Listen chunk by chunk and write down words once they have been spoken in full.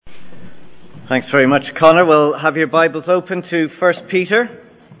Thanks very much, Connor. We'll have your Bibles open to 1 Peter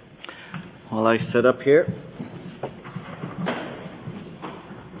while I sit up here.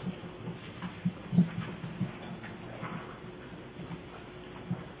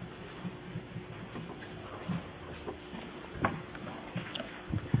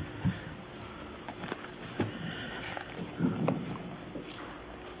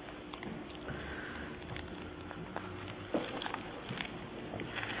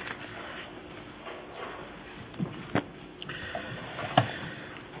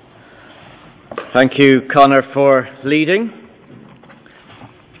 Thank you, Connor, for leading.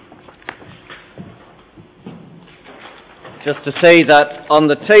 Just to say that on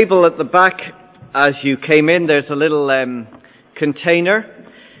the table at the back, as you came in, there's a little container.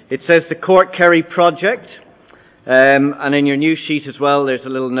 It says the Court Kerry Project, and in your news sheet as well, there's a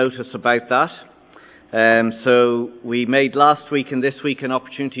little notice about that. So we made last week and this week an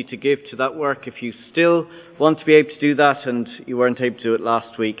opportunity to give to that work. If you still want to be able to do that and you weren't able to do it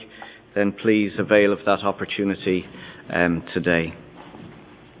last week, then please avail of that opportunity today.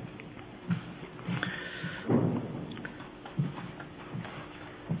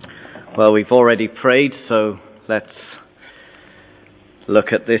 Well, we've already prayed, so let's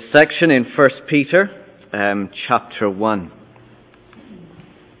look at this section in 1 Peter chapter 1.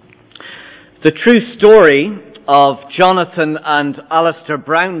 The true story of Jonathan and Alistair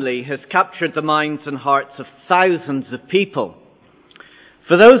Brownlee has captured the minds and hearts of thousands of people.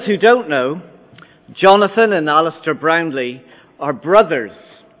 For those who don't know, Jonathan and Alistair Brownlee are brothers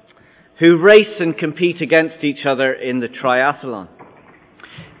who race and compete against each other in the triathlon.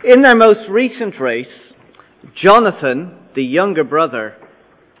 In their most recent race, Jonathan, the younger brother,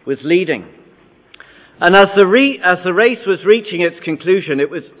 was leading. And as the race was reaching its conclusion, it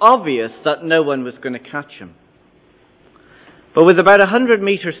was obvious that no one was going to catch him. But with about 100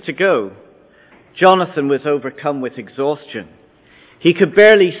 meters to go, Jonathan was overcome with exhaustion. He could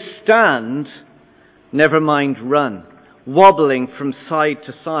barely stand, never mind run, wobbling from side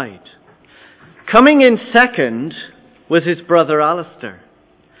to side. Coming in second was his brother Alistair.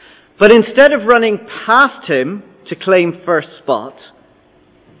 But instead of running past him to claim first spot,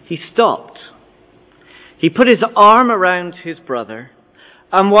 he stopped. He put his arm around his brother,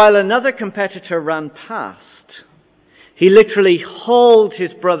 and while another competitor ran past, he literally hauled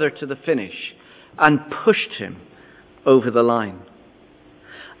his brother to the finish and pushed him over the line.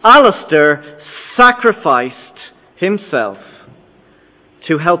 Alistair sacrificed himself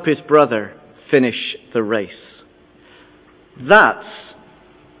to help his brother finish the race. That's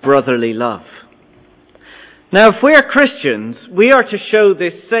brotherly love. Now, if we are Christians, we are to show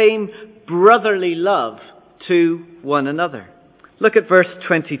this same brotherly love to one another. Look at verse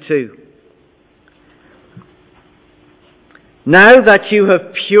 22. Now that you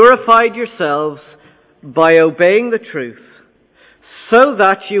have purified yourselves by obeying the truth, so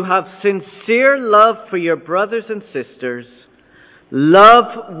that you have sincere love for your brothers and sisters,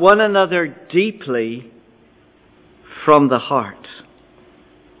 love one another deeply from the heart.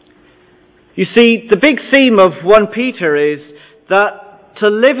 You see, the big theme of 1 Peter is that to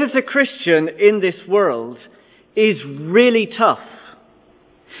live as a Christian in this world is really tough.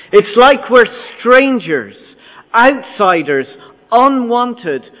 It's like we're strangers, outsiders,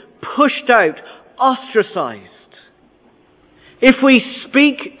 unwanted, pushed out, ostracized. If we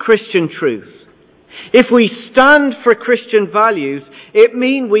speak Christian truth, if we stand for Christian values, it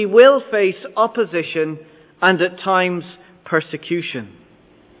means we will face opposition and at times persecution.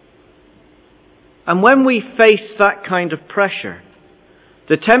 And when we face that kind of pressure,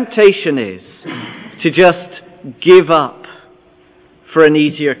 the temptation is to just give up for an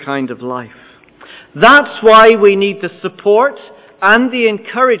easier kind of life. That's why we need the support and the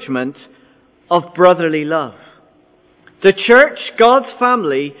encouragement of brotherly love. The church, God's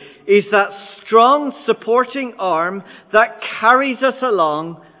family, is that strong supporting arm that carries us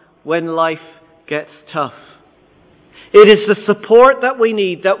along when life gets tough. It is the support that we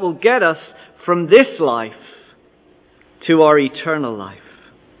need that will get us from this life to our eternal life.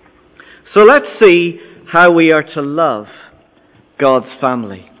 So let's see how we are to love God's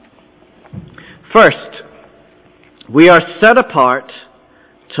family. First, we are set apart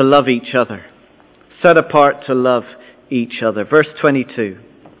to love each other. Set apart to love each other. Verse 22.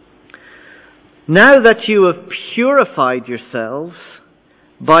 Now that you have purified yourselves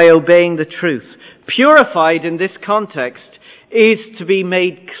by obeying the truth. Purified in this context is to be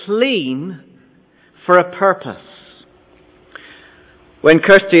made clean for a purpose. When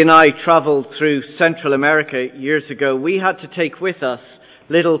Kirsty and I travelled through Central America years ago, we had to take with us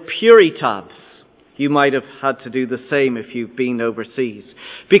little puri tabs. You might have had to do the same if you've been overseas.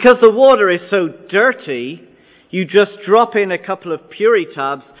 Because the water is so dirty, you just drop in a couple of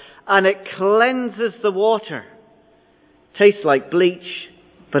Puri-Tabs and it cleanses the water. Tastes like bleach,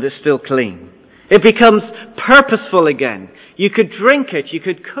 but it's still clean. It becomes purposeful again. You could drink it, you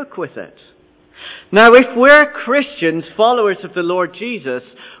could cook with it. Now, if we're Christians, followers of the Lord Jesus,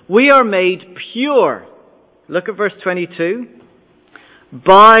 we are made pure. Look at verse 22.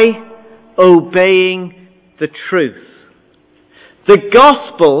 By obeying the truth. The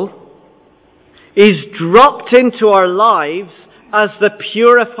gospel is dropped into our lives as the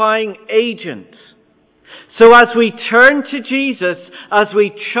purifying agent. So as we turn to Jesus, as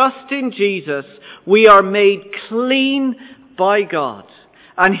we trust in Jesus, we are made clean by God.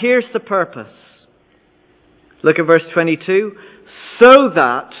 And here's the purpose. Look at verse 22. So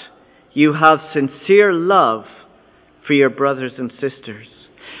that you have sincere love for your brothers and sisters.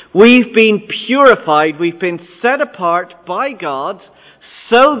 We've been purified, we've been set apart by God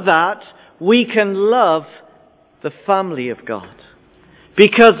so that we can love the family of God.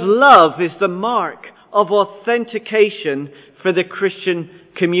 Because love is the mark of authentication for the Christian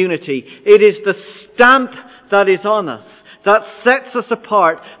community. It is the stamp that is on us, that sets us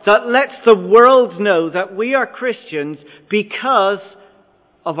apart, that lets the world know that we are Christians because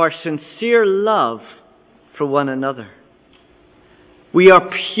of our sincere love for one another. We are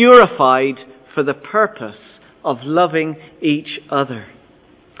purified for the purpose of loving each other.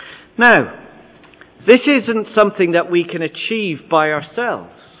 Now, this isn't something that we can achieve by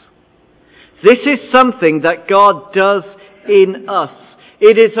ourselves. This is something that God does in us.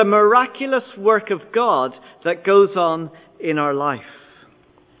 It is a miraculous work of God that goes on in our life.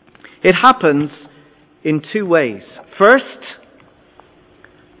 It happens in two ways. First,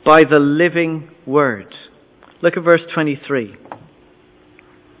 by the living word. Look at verse 23.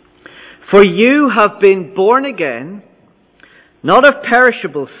 For you have been born again, not of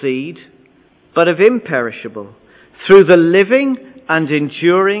perishable seed, but of imperishable, through the living and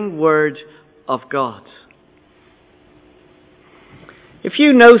enduring word of God. If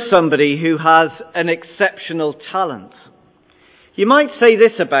you know somebody who has an exceptional talent, you might say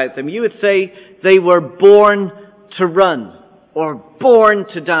this about them. You would say they were born to run, or born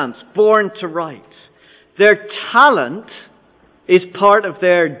to dance, born to write. Their talent is part of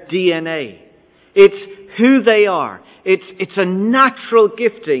their DNA. It's who they are. It's a natural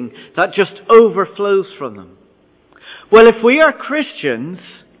gifting that just overflows from them. Well, if we are Christians,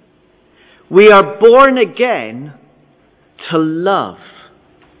 we are born again to love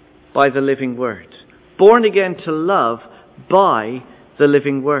by the living word. Born again to love by the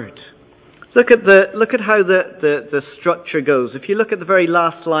living word. Look at how the structure goes. If you look at the very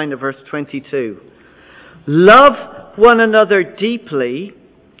last line of verse 22. Love one another deeply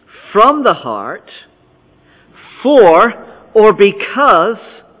from the heart, for or because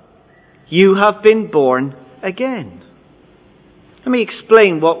you have been born again. Let me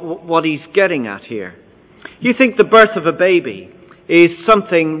explain what he's getting at here. You think the birth of a baby is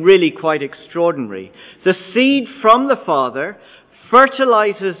something really quite extraordinary. The seed from the father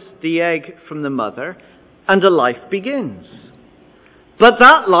fertilizes the egg from the mother, and a life begins. But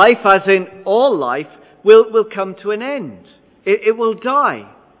that life, as in all life, will come to an end. It will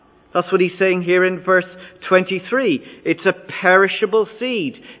die. That's what he's saying here in verse 23. It's a perishable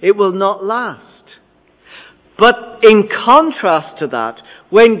seed. It will not last. But in contrast to that,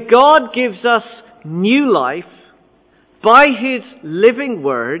 when God gives us new life by His living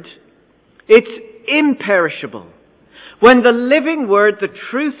word, it's imperishable. When the living word, the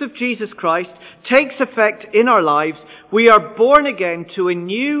truth of Jesus Christ, takes effect in our lives, we are born again to a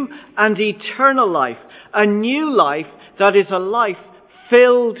new and eternal life. A new life that is a life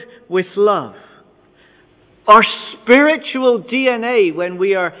filled with love. Our spiritual DNA, when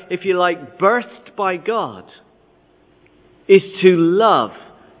we are, if you like, birthed by God, is to love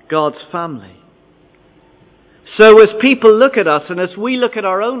God's family. So as people look at us and as we look at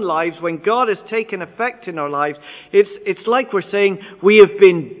our own lives, when God has taken effect in our lives, it's like we're saying we have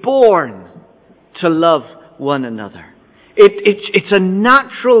been born to love one another. It's a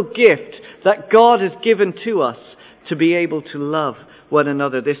natural gift that God has given to us to be able to love one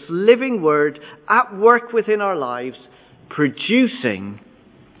another. This living word at work within our lives, producing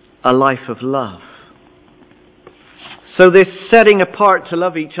a life of love. So this setting apart to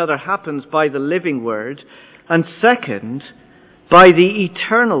love each other happens by the living word, and second, by the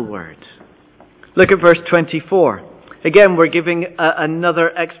eternal word. Look at verse 24. Again, we're giving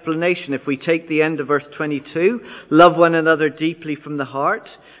another explanation. If we take the end of verse 22, love one another deeply from the heart.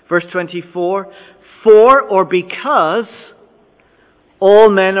 Verse 24, for or because all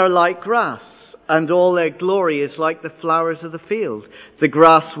men are like grass, and all their glory is like the flowers of the field. The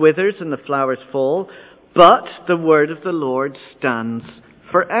grass withers and the flowers fall, but the word of the Lord stands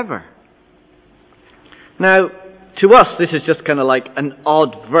forever. Now, to us, this is just kind of like an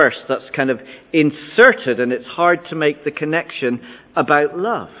odd verse that's kind of inserted, and it's hard to make the connection about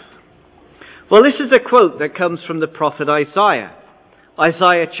love. Well, this is a quote that comes from the prophet Isaiah.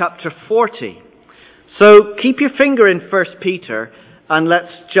 Isaiah chapter 40. So keep your finger in 1 Peter and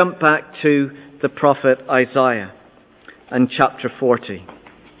let's jump back to the prophet Isaiah and chapter 40.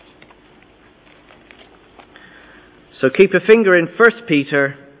 So keep your finger in 1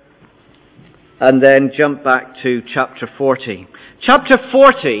 Peter and then jump back to chapter 40. Chapter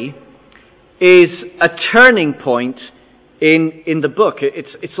 40 is a turning point in the book.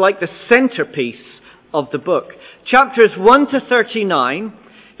 It's like the centerpiece of the book. Chapters 1 to 39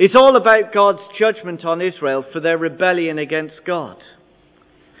 is all about God's judgment on Israel for their rebellion against God.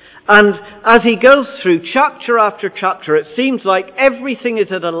 And as he goes through chapter after chapter, it seems like everything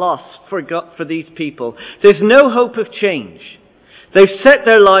is at a loss for these people. There's no hope of change. They've set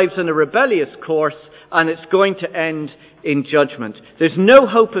their lives on a rebellious course, and it's going to end in judgment. There's no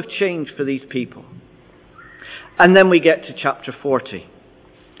hope of change for these people. And then we get to chapter 40,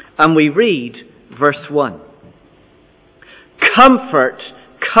 and we read verse 1. Comfort,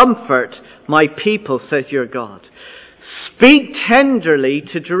 comfort my people, says your God. Speak tenderly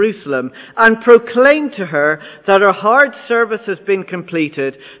to Jerusalem and proclaim to her that her hard service has been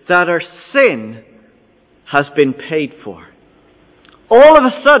completed, that her sin has been paid for. All of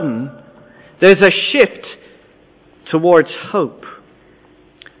a sudden, there's a shift towards hope.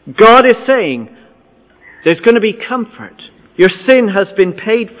 God is saying, there's going to be comfort. Your sin has been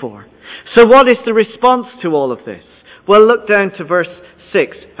paid for. So what is the response to all of this? Well, look down to verse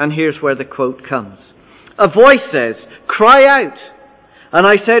 6, and here's where the quote comes. A voice says, cry out. And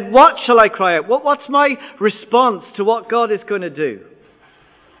I said, what shall I cry out? What's my response to what God is going to do?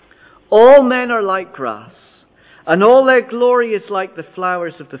 All men are like grass, and all their glory is like the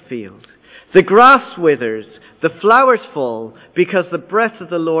flowers of the field. The grass withers, the flowers fall, because the breath of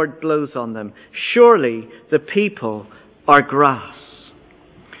the Lord blows on them. Surely the people are grass.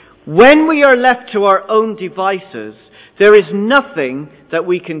 When we are left to our own devices, there is nothing that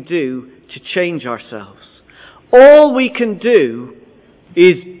we can do to change ourselves. All we can do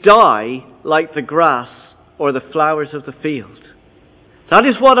is die like the grass or the flowers of the field. That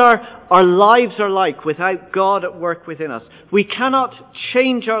is what our lives are like without God at work within us. We cannot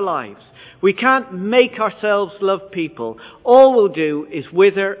change our lives. We can't make ourselves love people. All we'll do is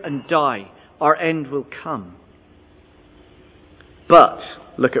wither and die. Our end will come. But,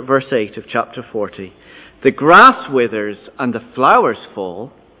 look at verse 8 of chapter 40. The grass withers and the flowers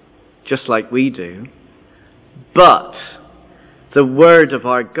fall, just like we do. But the word of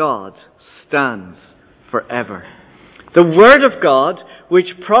our God stands forever. The word of God, which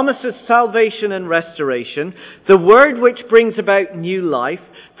promises salvation and restoration, the word which brings about new life,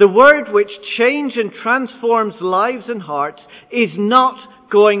 the word which changes and transforms lives and hearts, is not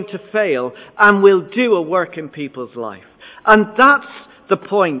going to fail and will do a work in people's life. And that's the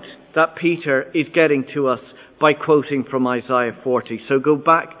point that Peter is getting to us by quoting from Isaiah 40. So go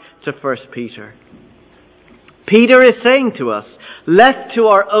back to 1 Peter. Peter is saying to us, left to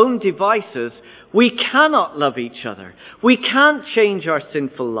our own devices, we cannot love each other. We can't change our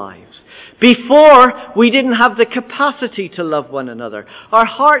sinful lives. Before, we didn't have the capacity to love one another. Our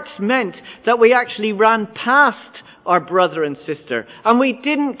hearts meant that we actually ran past our brother and sister, and we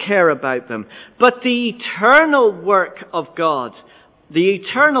didn't care about them. But the eternal work of God, the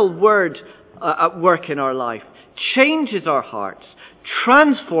eternal word at work in our life, changes our hearts,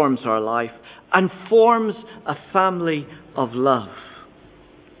 transforms our life, and forms a family of love.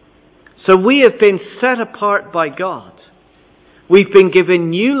 So we have been set apart by God. We've been given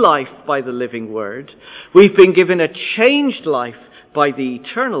new life by the living word. We've been given a changed life by the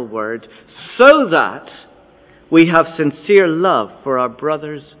eternal word, so that we have sincere love for our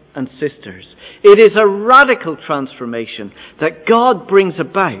brothers and sisters. It is a radical transformation that God brings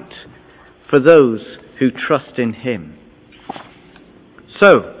about for those who trust in Him.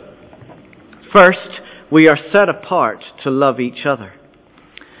 So, first, we are set apart to love each other.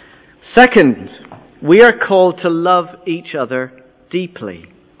 Second, we are called to love each other deeply.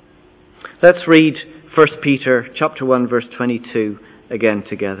 Let's read 1 Peter chapter 1 verse 22 again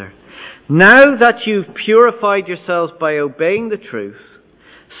together. Now that you've purified yourselves by obeying the truth,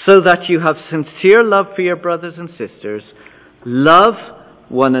 so that you have sincere love for your brothers and sisters, love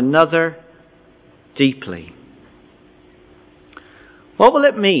one another deeply. What will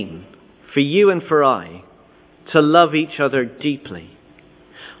it mean for you and for I to love each other deeply?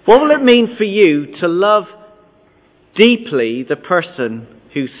 What will it mean for you to love deeply the person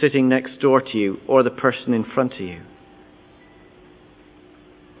who's sitting next door to you or the person in front of you?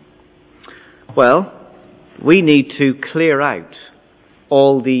 Well, we need to clear out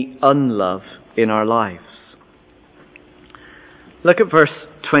all the unlove in our lives. Look at verse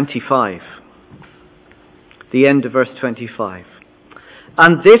 25. The end of verse 25.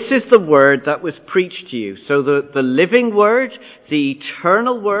 And this is the word that was preached to you. So the living word, the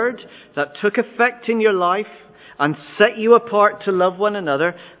eternal word that took effect in your life and set you apart to love one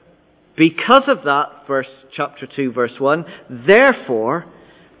another. Because of that, chapter 2, verse 1, therefore,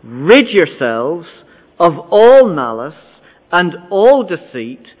 rid yourselves of all malice and all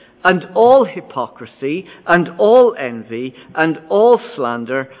deceit and all hypocrisy and all envy and all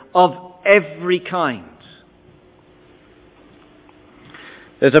slander of every kind.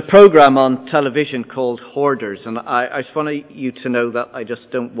 There's a program on television called Hoarders, and I just want you to know that I just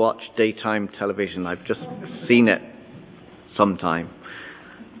don't watch daytime television. I've just seen it sometime.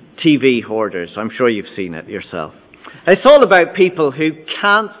 TV Hoarders, I'm sure you've seen it yourself. It's all about people who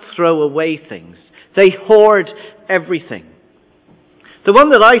can't throw away things. They hoard everything. The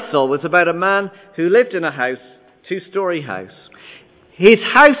one that I saw was about a man who lived in a house, 2-story house. His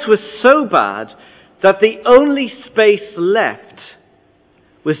house was so bad that the only space left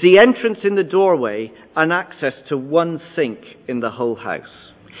was the entrance in the doorway and access to one sink in the whole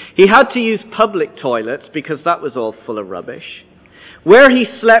house. He had to use public toilets because that was all full of rubbish. Where he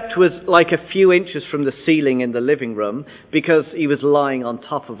slept was like a few inches from the ceiling in the living room because he was lying on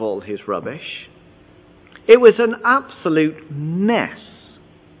top of all his rubbish. It was an absolute mess.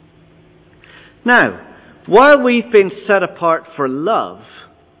 Now, while we've been set apart for love,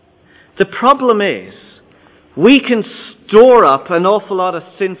 the problem is we can store up an awful lot of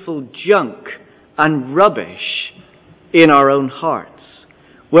sinful junk and rubbish in our own hearts,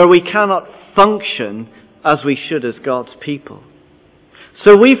 where we cannot function as we should as God's people.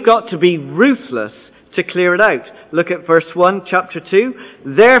 So we've got to be ruthless to clear it out. Look at verse 1, chapter 2.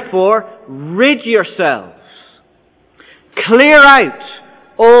 Therefore, rid yourselves. Clear out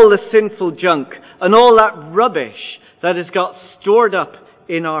all the sinful junk and all that rubbish that has got stored up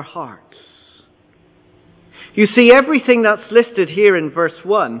in our hearts. You see, everything that's listed here in verse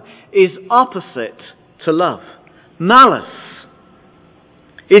 1 is opposite to love. Malice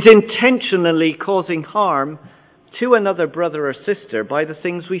is intentionally causing harm to another brother or sister by the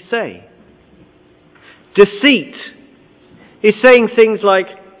things we say. Deceit is saying things like,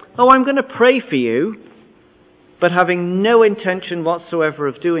 oh, I'm going to pray for you, but having no intention whatsoever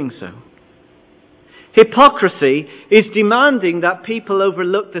of doing so. Hypocrisy is demanding that people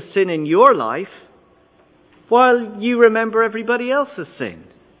overlook the sin in your life while you remember everybody else's sin.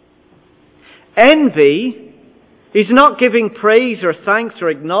 Envy is not giving praise or thanks or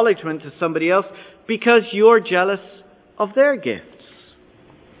acknowledgement to somebody else because you're jealous of their gifts.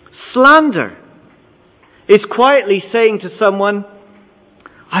 Slander is quietly saying to someone,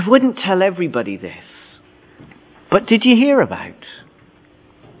 I wouldn't tell everybody this, but did you hear about?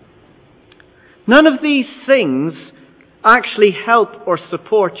 None of these things actually help or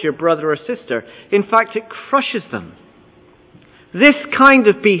support your brother or sister. In fact, it crushes them. This kind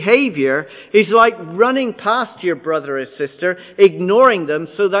of behavior is like running past your brother or sister, ignoring them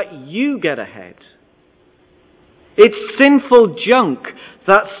so that you get ahead. It's sinful junk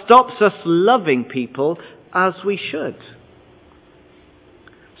that stops us loving people as we should.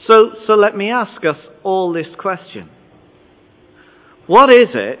 So let me ask us all this question. What is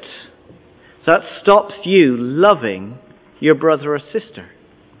it that stops you loving your brother or sister?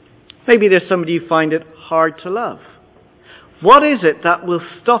 Maybe there's somebody you find it hard to love. What is it that will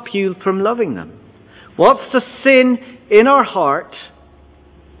stop you from loving them? What's the sin in our heart?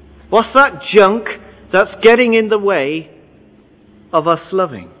 What's that junk that's getting in the way of us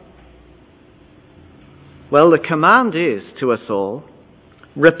loving? Well, the command is to us all,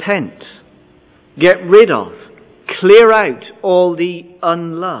 repent, get rid of, clear out all the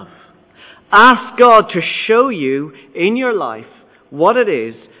unlove. Ask God to show you in your life what it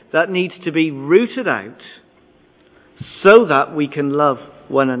is that needs to be rooted out so that we can love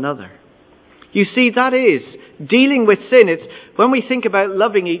one another. You see, that is dealing with sin. It's when we think about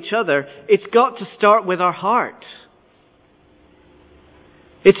loving each other, it's got to start with our heart.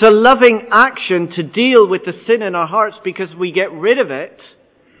 It's a loving action to deal with the sin in our hearts, because we get rid of it,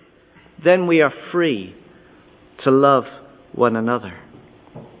 then we are free to love one another.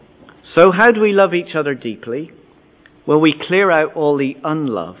 So how do we love each other deeply? Well, we clear out all the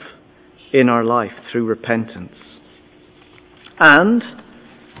unlove in our life through repentance. And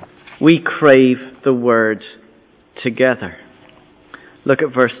we crave the word together. Look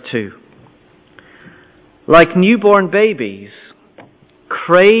at verse 2. Like newborn babies,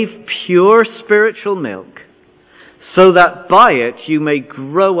 crave pure spiritual milk, so that by it you may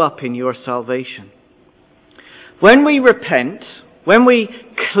grow up in your salvation. When we repent, when we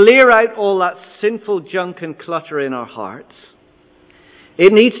clear out all that sinful junk and clutter in our hearts,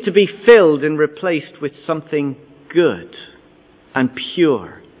 it needs to be filled and replaced with something good and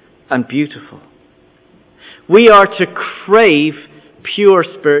pure and beautiful. We are to crave pure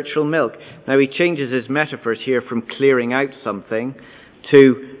spiritual milk. Now he changes his metaphors here from clearing out something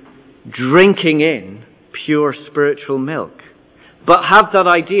to drinking in pure spiritual milk. But have that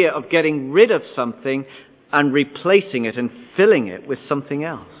idea of getting rid of something and replacing it and filling it with something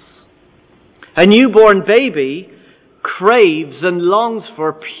else. A newborn baby craves and longs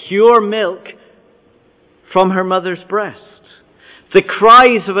for pure milk from her mother's breast. The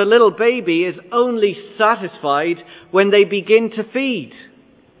cries of a little baby is only satisfied when they begin to feed.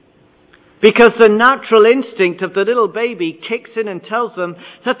 Because the natural instinct of the little baby kicks in and tells them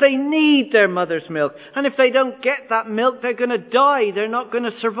that they need their mother's milk. And if they don't get that milk, they're going to die. They're not going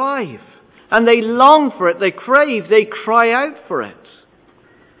to survive. And they long for it. They crave. They cry out for it.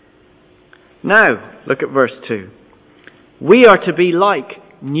 Now, look at verse 2. We are to be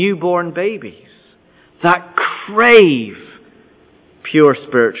like newborn babies that crave pure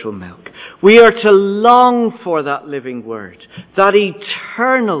spiritual milk. We are to long for that living word, that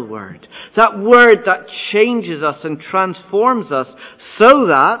eternal word, that word that changes us and transforms us so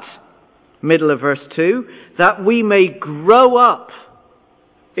that, middle of verse 2, that we may grow up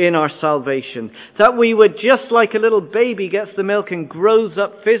in our salvation. That we would, just like a little baby gets the milk and grows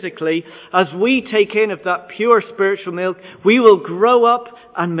up physically, as we take in of that pure spiritual milk, we will grow up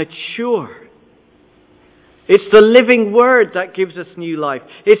and mature. It's the living word that gives us new life.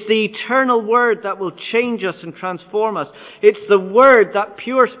 It's the eternal word that will change us and transform us. It's the word, that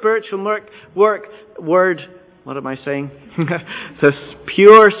pure spiritual the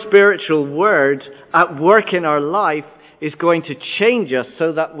pure spiritual word at work in our life is going to change us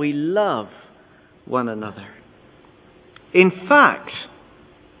so that we love one another. In fact,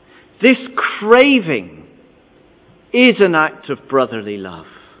 this craving is an act of brotherly love,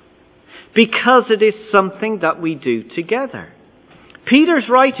 because it is something that we do together. Peter's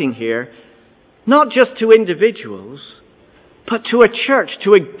writing here not just to individuals, but to a church,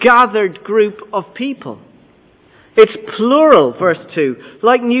 to a gathered group of people. It's plural, verse 2,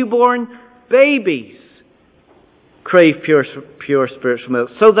 like newborn babies crave pure spiritual milk,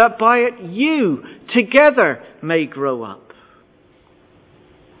 so that by it you together may grow up.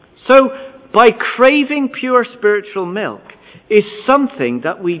 So, by craving pure spiritual milk is something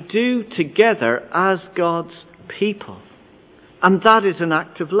that we do together as God's people. And that is an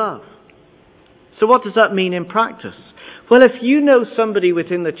act of love. So what does that mean in practice? Well, if you know somebody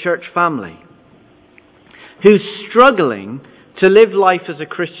within the church family who's struggling to live life as a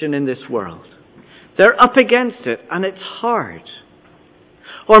Christian in this world, they're up against it and it's hard.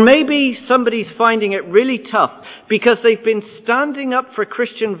 Or maybe somebody's finding it really tough because they've been standing up for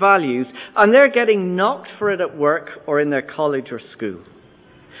Christian values and they're getting knocked for it at work or in their college or school.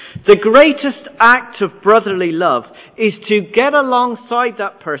 The greatest act of brotherly love is to get alongside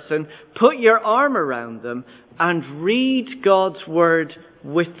that person, put your arm around them, and read God's word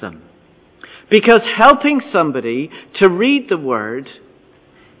with them. Because helping somebody to read the word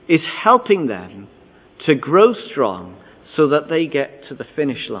is helping them to grow strong so that they get to the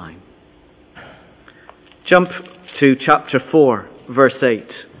finish line. Jump to chapter 4, verse 8.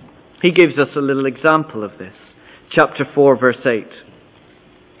 He gives us a little example of this. Chapter 4, verse 8.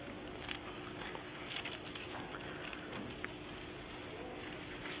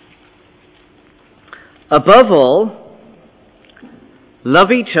 Above all,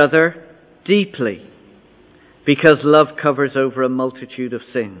 love each other deeply, because love covers over a multitude of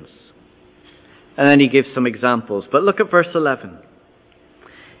sins. And then he gives some examples. But look at verse 11.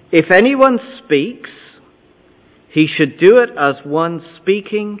 If anyone speaks, he should do it as one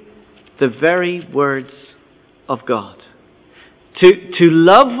speaking the very words of God. To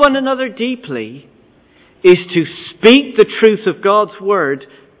love one another deeply is to speak the truth of God's word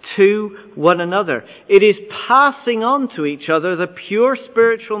to one another. It is passing on to each other the pure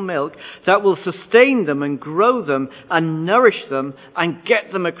spiritual milk that will sustain them and grow them and nourish them and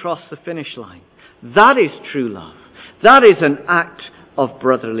get them across the finish line. That is true love. That is an act of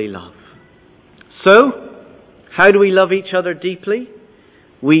brotherly love. So, how do we love each other deeply?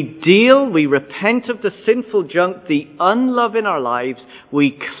 We repent of the sinful junk, the unlove in our lives,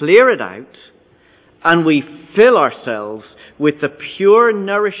 we clear it out, and we fill ourselves with the pure,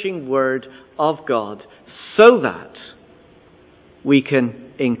 nourishing word of God, so that we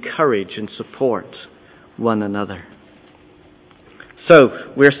can encourage and support one another. So,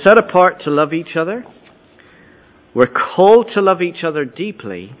 we're set apart to love each other. We're called to love each other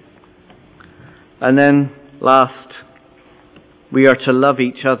deeply. And then, last, we are to love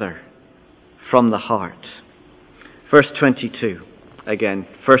each other from the heart. Verse 22, again,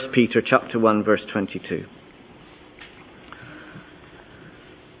 1 Peter chapter 1, verse 22.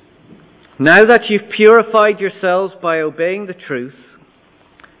 Now that you've purified yourselves by obeying the truth,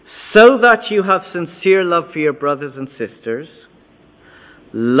 so that you have sincere love for your brothers and sisters,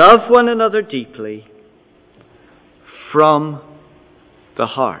 love one another deeply from the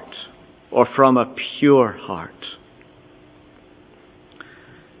heart, or from a pure heart.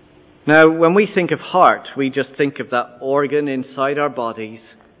 Now, when we think of heart, we just think of that organ inside our bodies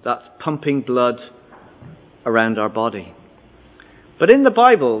that's pumping blood around our body. But in the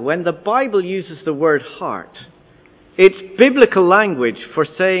Bible, when the Bible uses the word heart, it's biblical language for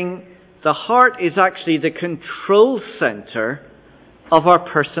saying the heart is actually the control center of our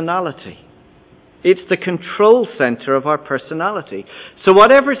personality. It's the control center of our personality. So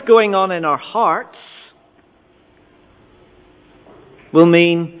whatever's going on in our hearts will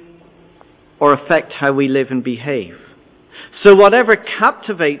mean or affect how we live and behave. So whatever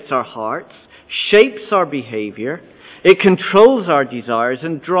captivates our hearts, shapes our behavior, it controls our desires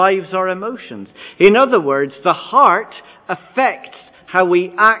and drives our emotions. In other words, the heart affects how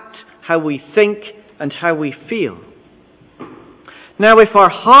we act, how we think, and how we feel. Now, if our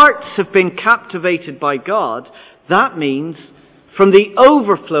hearts have been captivated by God, that means from the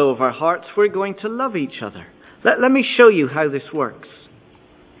overflow of our hearts, we're going to love each other. Let me show you how this works.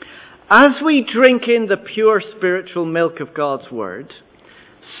 As we drink in the pure spiritual milk of God's Word,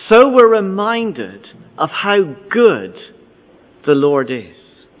 so we're reminded of how good the Lord is.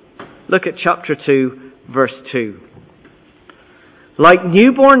 Look at chapter 2, verse 2. Like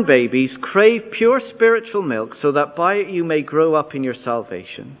newborn babies, crave pure spiritual milk so that by it you may grow up in your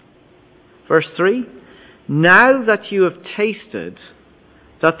salvation. Verse 3. Now that you have tasted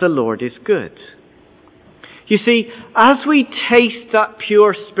that the Lord is good. You see, as we taste that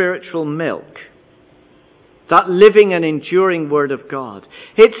pure spiritual milk, that living and enduring Word of God,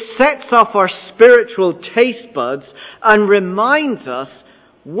 it sets off our spiritual taste buds and reminds us,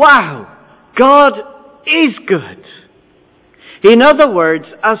 wow, God is good. In other words,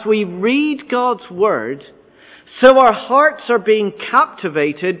 as we read God's Word, so our hearts are being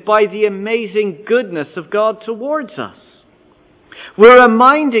captivated by the amazing goodness of God towards us. We're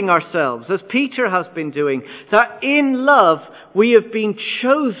reminding ourselves, as Peter has been doing, that in love we have been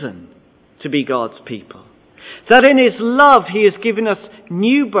chosen to be God's people. That in His love He has given us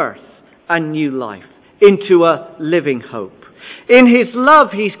new birth and new life into a living hope. In His love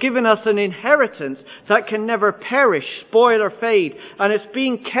He's given us an inheritance that can never perish, spoil or fade, and it's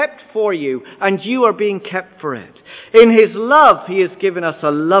being kept for you, and you are being kept for it. In His love He has given us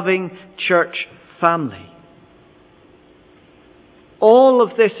a loving church family. All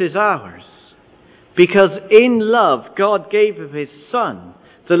of this is ours because in love God gave of His Son,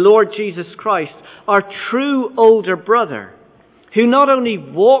 the Lord Jesus Christ, our true older brother, who not only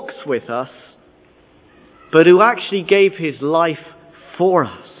walks with us, but who actually gave His life for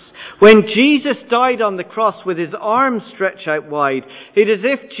us. When Jesus died on the cross with His arms stretched out wide, it is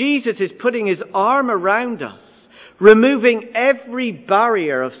as if Jesus is putting His arm around us, removing every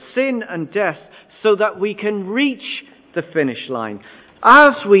barrier of sin and death so that we can reach the finish line.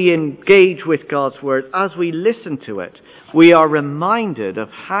 As we engage with God's Word, as we listen to it, we are reminded of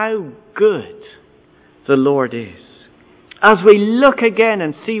how good the Lord is. As we look again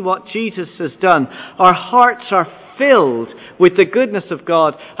and see what Jesus has done, our hearts are filled with the goodness of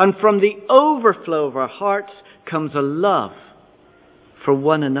God, and from the overflow of our hearts comes a love for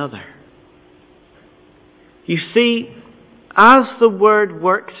one another. You see, as the Word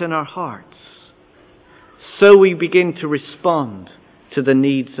works in our hearts, so we begin to respond to the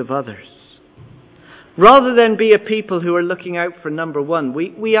needs of others. Rather than be a people who are looking out for number one,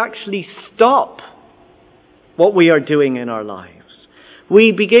 we actually stop what we are doing in our lives.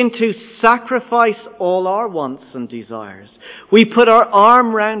 We begin to sacrifice all our wants and desires. We put our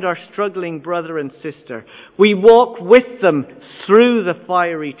arm round our struggling brother and sister. We walk with them through the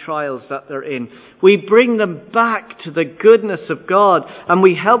fiery trials that they're in. We bring them back to the goodness of God, and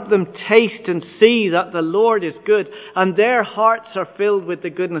we help them taste and see that the Lord is good, and their hearts are filled with the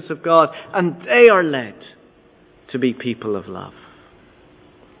goodness of God, and they are led to be people of love.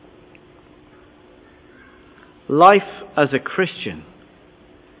 Life as a Christian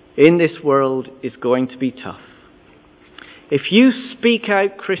in this world is going to be tough. If you speak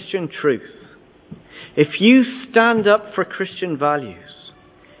out Christian truth, If you stand up for Christian values,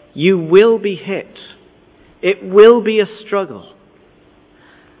 you will be hit. It will be a struggle.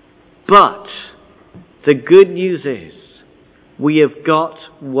 But the good news is we have got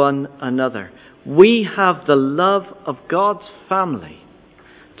one another. We have the love of God's family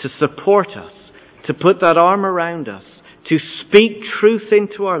to support us, to put that arm around us, to speak truth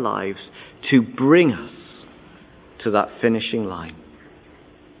into our lives, to bring us to that finishing line.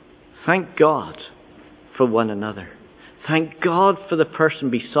 Thank God for one another. Thank God for the person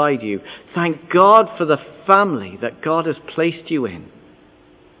beside you. Thank God for the family that God has placed you in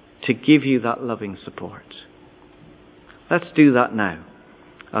to give you that loving support. Let's do that now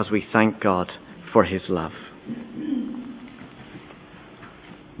as we thank God for his love.